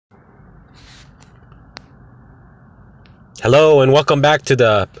Hello and welcome back to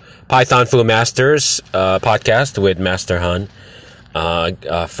the Python Fu Masters podcast with Master Han.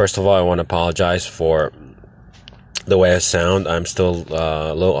 First of all, I want to apologize for the way I sound. I'm still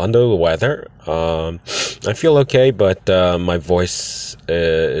a little under the weather. I feel okay, but my voice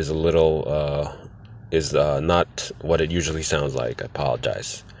is a little not what it usually sounds like. I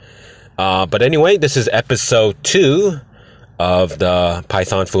apologize. But anyway, this is episode 2 of the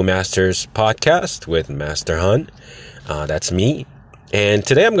Python Fu Masters podcast with Master Han. That's me. And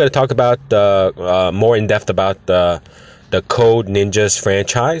today I'm going to talk about more in depth about the Code Ninjas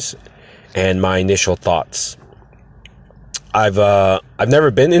franchise and my initial thoughts. I've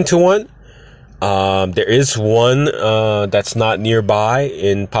never been into one. There is one that's not nearby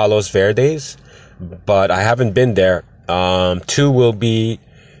in Palos Verdes, but I haven't been there. Two will be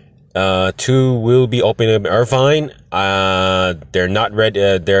opening in Irvine. They're not ready.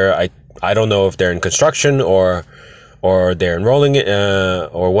 I don't know if they're in construction or they're enrolling it,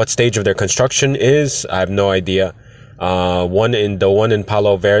 or what stage of their construction is. I have no idea. One in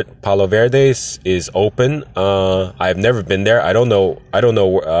Palo Verdes is open. I've never been there. I don't know.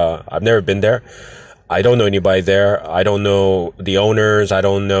 I've never been there. I don't know anybody there. I don't know the owners. I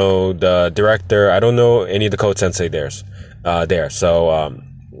don't know the director. I don't know any of the code sensei there. So,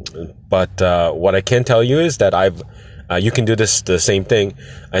 but what I can tell you is that you can do the same thing.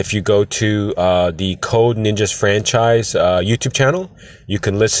 If you go to the Code Ninjas franchise YouTube channel, you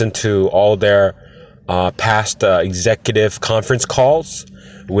can listen to all their past executive conference calls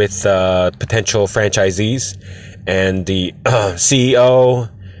with potential franchisees and the CEO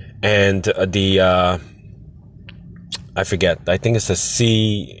and the I forget. I think it's the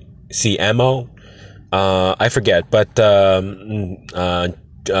CMO. I forget, but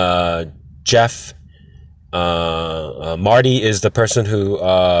Jeff. Marty is the person who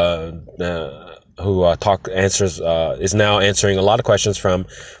is now answering a lot of questions from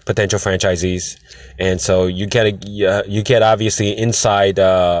potential franchisees, and so you get obviously inside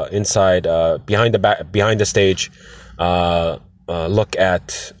behind the stage look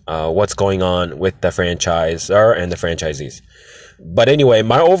at what's going on with the franchisor and the franchisees. But anyway,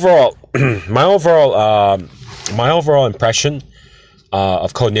 my overall impression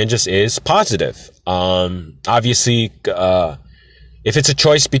of Code Ninjas is positive. Obviously, if it's a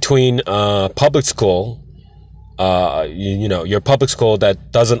choice between public school, your public school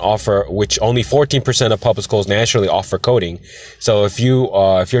that doesn't offer, which only 14% of public schools nationally offer coding. So if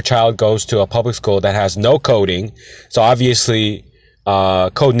your child goes to a public school that has no coding, so obviously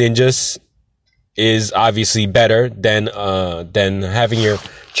Code Ninjas is obviously better than having your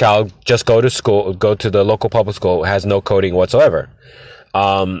child just go to the local public school, has no coding whatsoever.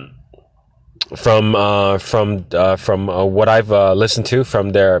 From what I've listened to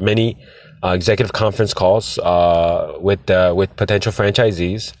from their many executive conference calls with potential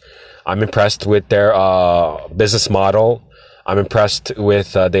franchisees, I'm impressed with their business model. I'm impressed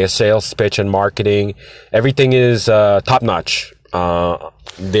with their sales pitch and marketing. Everything is top notch.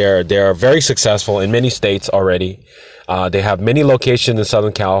 They're very successful in many states already. They have many locations in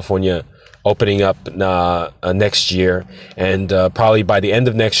Southern California opening up next year, and probably by the end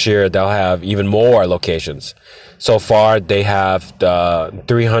of next year they'll have even more locations. So far they have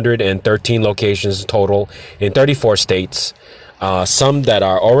 313 locations total in 34 states, some that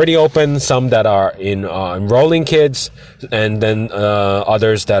are already open, some that are enrolling kids, and then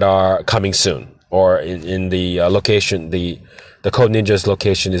others that are coming soon, or in the location the Code Ninjas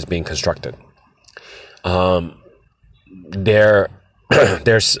location is being constructed. Their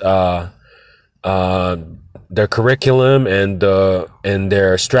curriculum and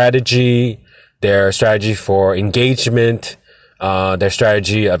their strategy for engagement, their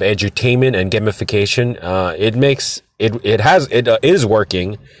strategy of edutainment and gamification, it is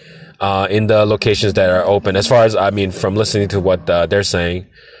working in the locations that are open, as far as from listening to what they're saying,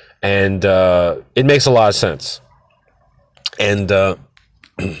 and it makes a lot of sense. And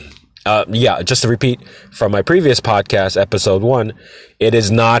just to repeat from my previous podcast, episode 1, it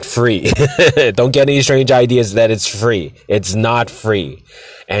is not free. Don't get any strange ideas that it's free. It's not free.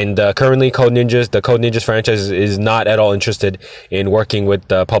 And currently, the Code Ninjas franchise is not at all interested in working with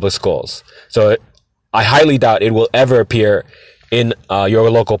public schools. So I highly doubt it will ever appear in your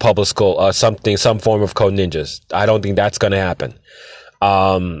local public school, some form of Code Ninjas. I don't think that's going to happen.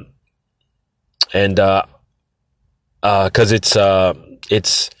 Because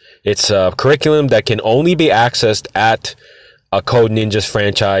it's a curriculum that can only be accessed at a Code Ninjas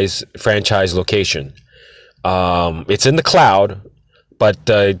franchise location. It's in the cloud, but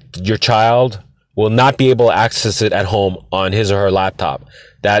your child will not be able to access it at home on his or her laptop.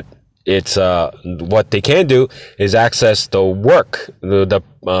 That it's what they can do is access the work,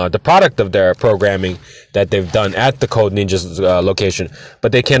 the product of their programming that they've done at the Code Ninjas location,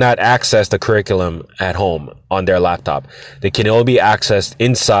 but they cannot access the curriculum at home on their laptop. They can only be accessed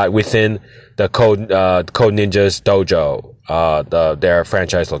inside within the Code Ninjas dojo, their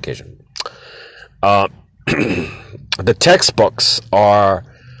franchise location. The textbooks are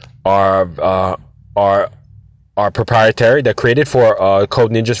proprietary. They're created for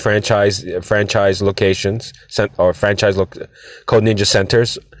Code Ninjas franchise locations or Code Ninja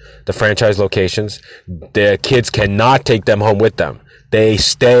centers, the franchise locations. The kids cannot take them home with them. They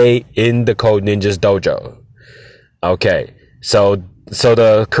stay in the Code Ninjas dojo. Okay, so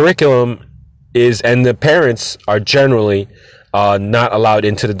the curriculum is, and the parents are generally not allowed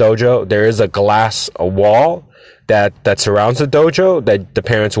into the dojo. There is a wall that surrounds the dojo that the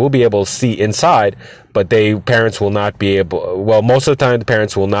parents will be able to see inside, but parents will not be able. Well, most of the time, the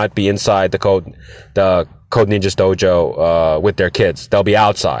parents will not be inside the Code Ninjas dojo with their kids. They'll be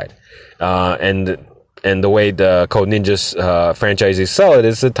outside, and the way the Code Ninjas franchisees sell it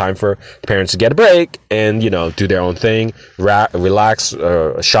is the time for the parents to get a break and do their own thing, relax,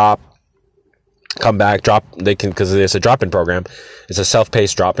 shop. Come back, because it's a drop-in program. It's a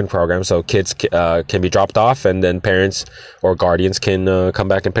self-paced drop-in program, so kids can be dropped off, and then parents or guardians can come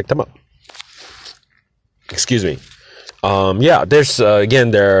back and pick them up. Excuse me. There's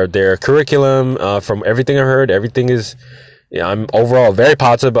again their curriculum. From everything I heard, everything is. I'm overall very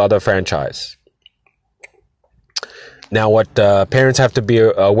positive about the franchise. Now, what parents have to be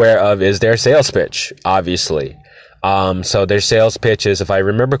aware of is their sales pitch, obviously. So their sales pitch is, if I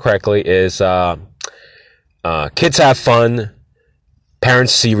remember correctly, is kids have fun,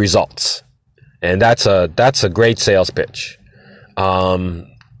 parents see results, and that's a great sales pitch.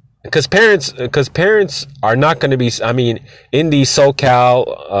 Because parents are not going to be. I mean, in the SoCal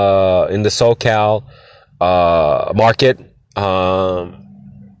market,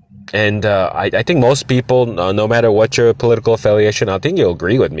 and I think most people, no matter what your political affiliation, I think you'll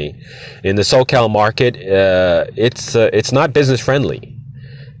agree with me. In the SoCal market, it's not business friendly.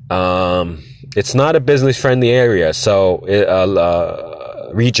 It's not a business friendly area,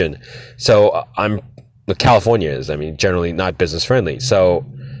 region. So California is, generally not business friendly. So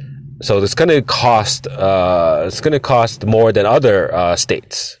it's going to cost. It's going to cost more than other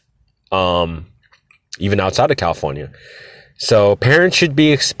states, even outside of California. So parents should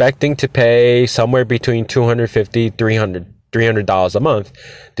be expecting to pay somewhere between $250, $300 a month,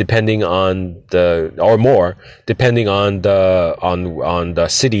 depending on or more, depending on the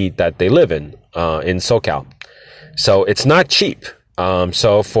city that they live in SoCal. So it's not cheap.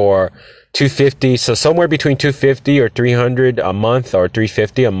 So for $250, so somewhere between $250 or $300 a month or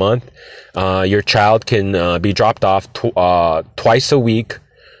 $350 a month, your child can be dropped off twice a week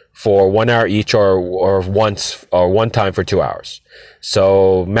for 1 hour each, or one time for 2 hours.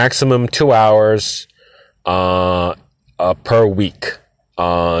 So maximum 2 hours per week.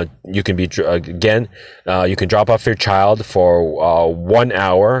 You can you can drop off your child for 1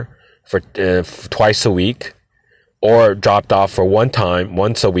 hour for twice a week, or dropped off for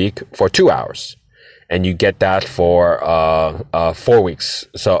once a week for 2 hours, and you get that for 4 weeks.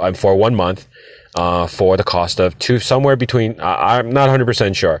 So for 1 month. For the cost of somewhere between, I'm not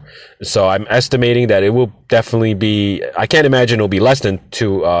 100% sure. So I'm estimating that it will definitely be, I can't imagine it'll be less than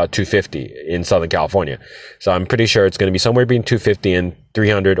 $250 in Southern California. So I'm pretty sure it's going to be somewhere between $250 and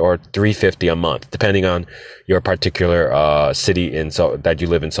 $300 or $350 a month, depending on your particular city that you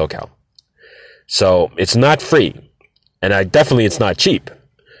live in SoCal. So it's not free, and it's not cheap.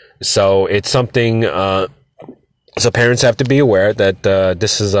 So it's something. So parents have to be aware that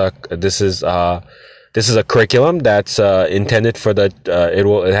this is a curriculum that's intended for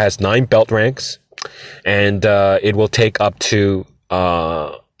it has 9 belt ranks, and it will take up to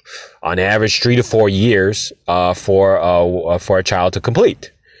on average 3 to 4 years for a child to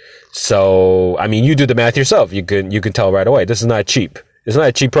complete. So you do the math yourself. You can tell right away. This is not cheap. It's not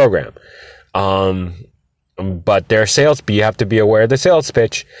a cheap program. But you have to be aware of the sales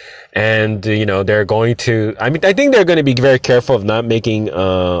pitch. And, they're going to, I think they're going to be very careful of not making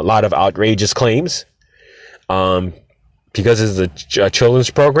a lot of outrageous claims, because it's a children's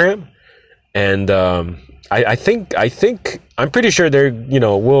program. And, I'm pretty sure they're, they're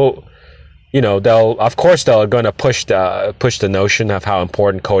going to push the notion of how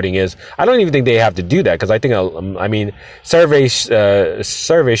important coding is. I don't even think they have to do that, because I think, surveys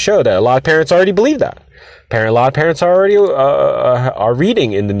show that a lot of parents already believe that. A lot of parents already are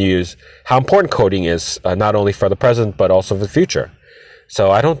reading in the news how important coding is, not only for the present but also for the future.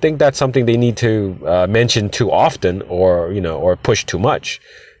 So I don't think that's something they need to mention too often, or push too much.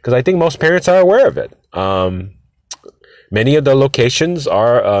 because I think most parents are aware of it. Many of the locations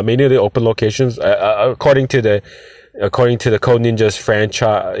are many of the open locations, according to the Code Ninjas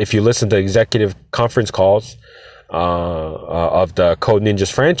franchise. If you listen to executive conference calls of the Code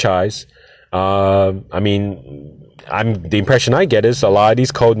Ninjas franchise, I mean, the impression I get is a lot of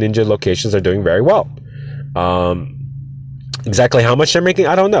these Code Ninja locations are doing very well. Exactly how much they're making,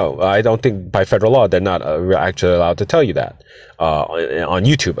 I don't know. I don't think by federal law they're not actually allowed to tell you that on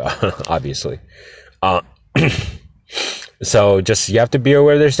YouTube, obviously. So just you have to be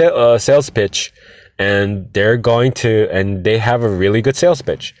aware of their sales pitch, and they have a really good sales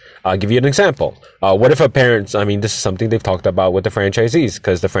pitch. I'll give you an example. What if a parent, I mean, this is something they've talked about with the franchisees,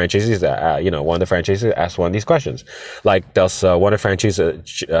 because the franchisees, one of the franchisees asked one of these questions. Like, one of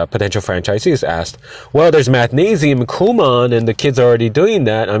the potential franchisees asked, well, there's Mathnasium and Kumon, and the kids are already doing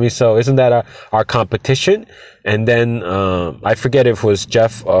that. I mean, so isn't that our competition? And then, I forget if it was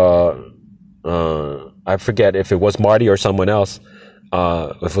Jeff, I forget if it was Marty or someone else.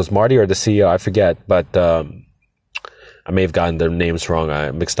 If it was Marty or the CEO, I forget, but, I may have gotten their names wrong.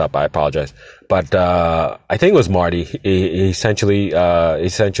 I mixed up. I apologize. But, I think it was Marty. He essentially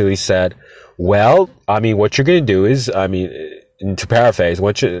said, well, I mean, what you're going to do is, I mean, to paraphrase,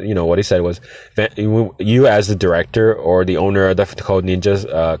 what he said was, you as the director or the owner of the Code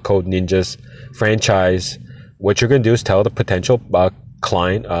Ninjas franchise, what you're going to do is tell the potential,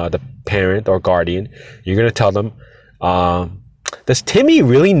 client, the parent or guardian, you're going to tell them, does Timmy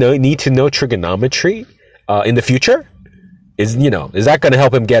really need to know trigonometry, in the future? Is that going to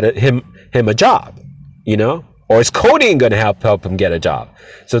help him get him a job, or is coding going to help him get a job?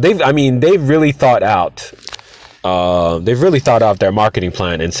 So they've really thought out their marketing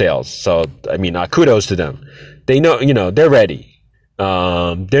plan and sales. So, I mean, kudos to them. They know, they're ready.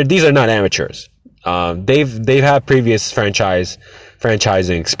 These are not amateurs. They've had previous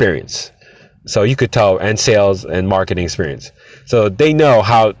franchising experience. So you could tell, and sales and marketing experience. So they know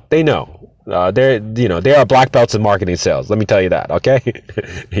they are black belts in marketing sales. Let me tell you that. Okay.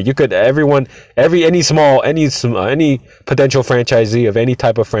 You could, any potential franchisee of any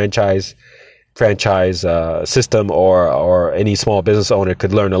type of franchise system or any small business owner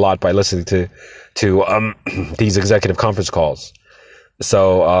could learn a lot by listening to these executive conference calls.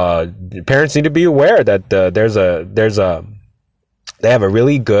 So, parents need to be aware that, they have a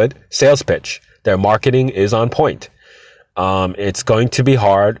really good sales pitch. Their marketing is on point. It's going to be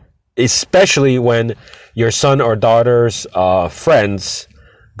hard, especially when your son or daughter's friends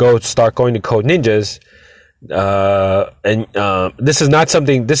start going to Code Ninjas. This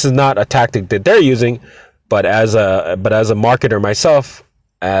is not a tactic that they're using, but as a marketer myself,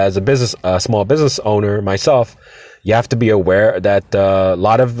 as a small business owner myself, you have to be aware that a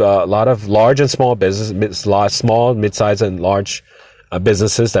lot of large and small small, mid-sized, and large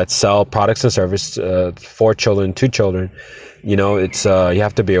businesses that sell products and services for children, to children, it's you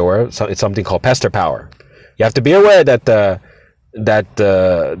have to be aware. It's something called pester power. You have to be aware that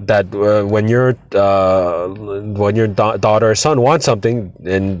when your daughter or son wants something,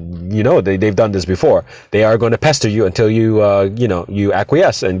 and they've done this before, they are going to pester you until you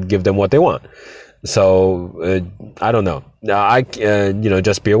acquiesce and give them what they want. So I don't know.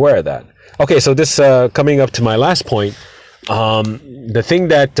 Just be aware of that. Okay, so this coming up to my last point. The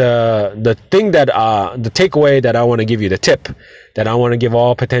takeaway that I want to give you, the tip that I want to give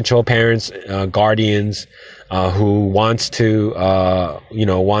all potential parents, guardians, who wants their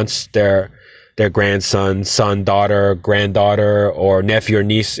grandson, son, daughter, granddaughter, or nephew or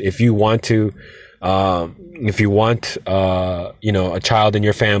niece, if you want a child in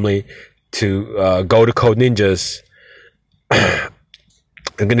your family to go to Code Ninjas, I'm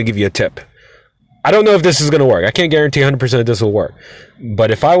going to give you a tip. I don't know if this is going to work. I can't guarantee 100% this will work. But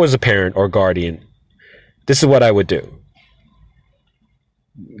if I was a parent or guardian, this is what I would do.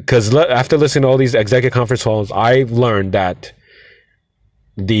 Because after listening to all these executive conference calls, I've learned that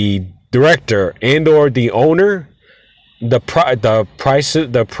the director and or the owner, the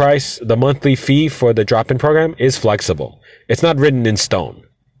monthly fee for the drop-in program is flexible. It's not written in stone.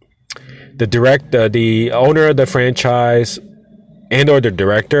 The owner of the franchise and or the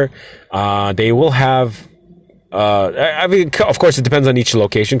director, they will have, of course it depends on each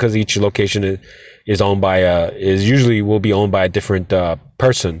location, because each location is owned by will be owned by a different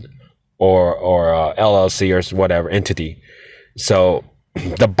person or LLC or whatever entity. So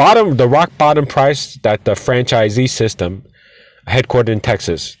the rock bottom price that the franchisee system, headquartered in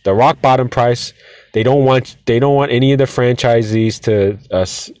Texas, the rock bottom price, they don't want any of the franchisees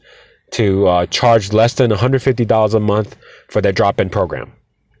to charge less than $150 a month for their drop-in program,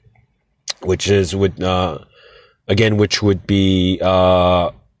 which would be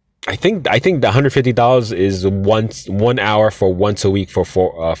the $150 is 1 hour for once a week for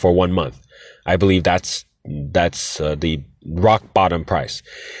 1 month. I believe that's the rock bottom price.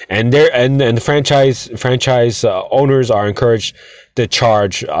 And the franchise owners are encouraged to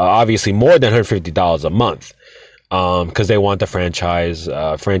charge obviously more than $150 a month, because they want the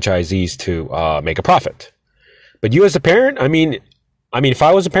franchisees to make a profit. But you as a parent, I mean, if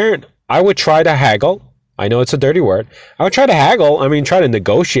I was a parent, I would try to haggle. I know it's a dirty word. I would try to haggle. I mean, try to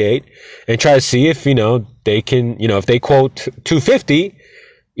negotiate and try to see if, they can, if they quote 250,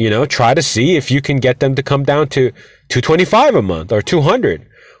 try to see if you can get them to come down to 225 a month or 200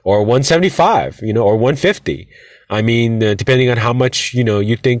 or 175, or 150. I mean, depending on how much,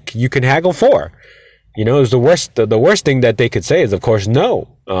 you think you can haggle for. Is the worst thing that they could say is, of course, no,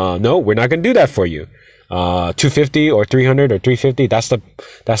 we're not going to do that for you. 250 or 300 or 350. That's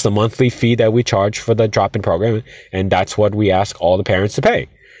the monthly fee that we charge for the drop-in program. And that's what we ask all the parents to pay.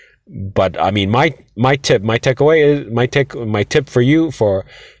 But I mean, my tip for you, for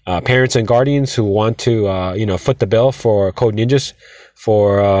parents and guardians who want to, foot the bill for Code Ninjas,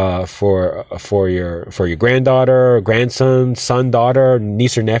 for your granddaughter, grandson, son, daughter,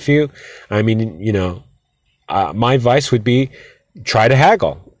 niece or nephew. I mean, my advice would be try to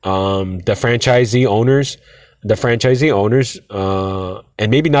haggle. The franchisee owners,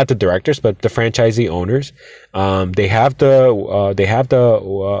 and maybe not the directors, but the franchisee owners, they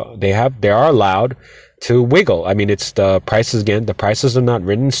are allowed to wiggle. I mean, it's the prices again. The prices are not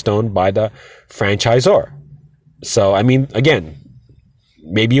written in stone by the franchisor. So, I mean, again,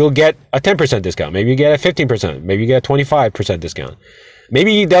 maybe you'll get a 10% discount. Maybe you get a 15%. Maybe you get a 25% discount.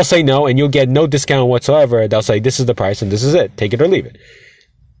 Maybe they'll say no and you'll get no discount whatsoever. They'll say, this is the price and this is it. Take it or leave it.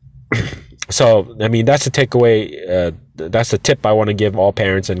 So, I mean, that's the takeaway. That's the tip I want to give all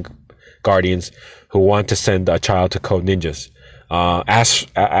parents and guardians who want to send a child to Code Ninjas.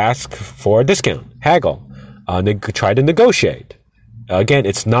 Ask for a discount, haggle, try to negotiate. Again,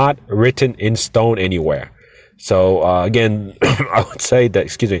 it's not written in stone anywhere. So, again, I would say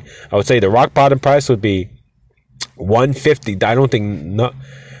the rock bottom price would be $150. I don't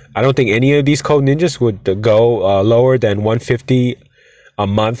think any of these Code Ninjas would go lower than $150 a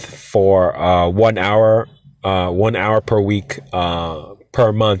month for 1 hour, 1 hour per week,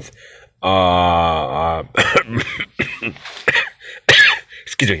 per month.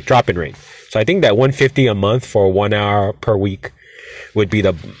 Drop-in rate. So I think that $150 a month for 1 hour per week would be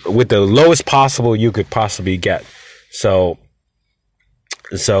the lowest possible you could possibly get. So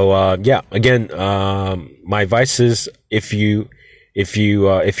yeah. Again, my advice is if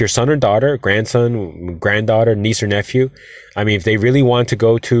your son or daughter, grandson, granddaughter, niece or nephew, I mean, if they really want to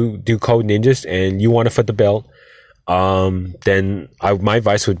go to do Code Ninjas and you want to foot the bill, then my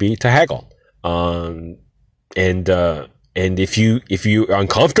advice would be to haggle. And if you're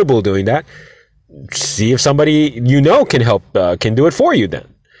uncomfortable doing that, see if somebody can help, can do it for you then.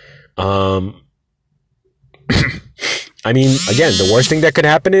 I mean, again, the worst thing that could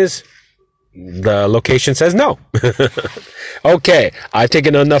happen is the location says no. Okay, I've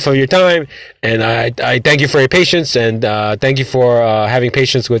taken enough of your time, and I thank you for your patience, and thank you for having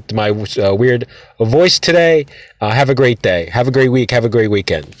patience with my weird voice today. Have a great day. Have a great week. Have a great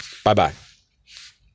weekend. Bye-bye.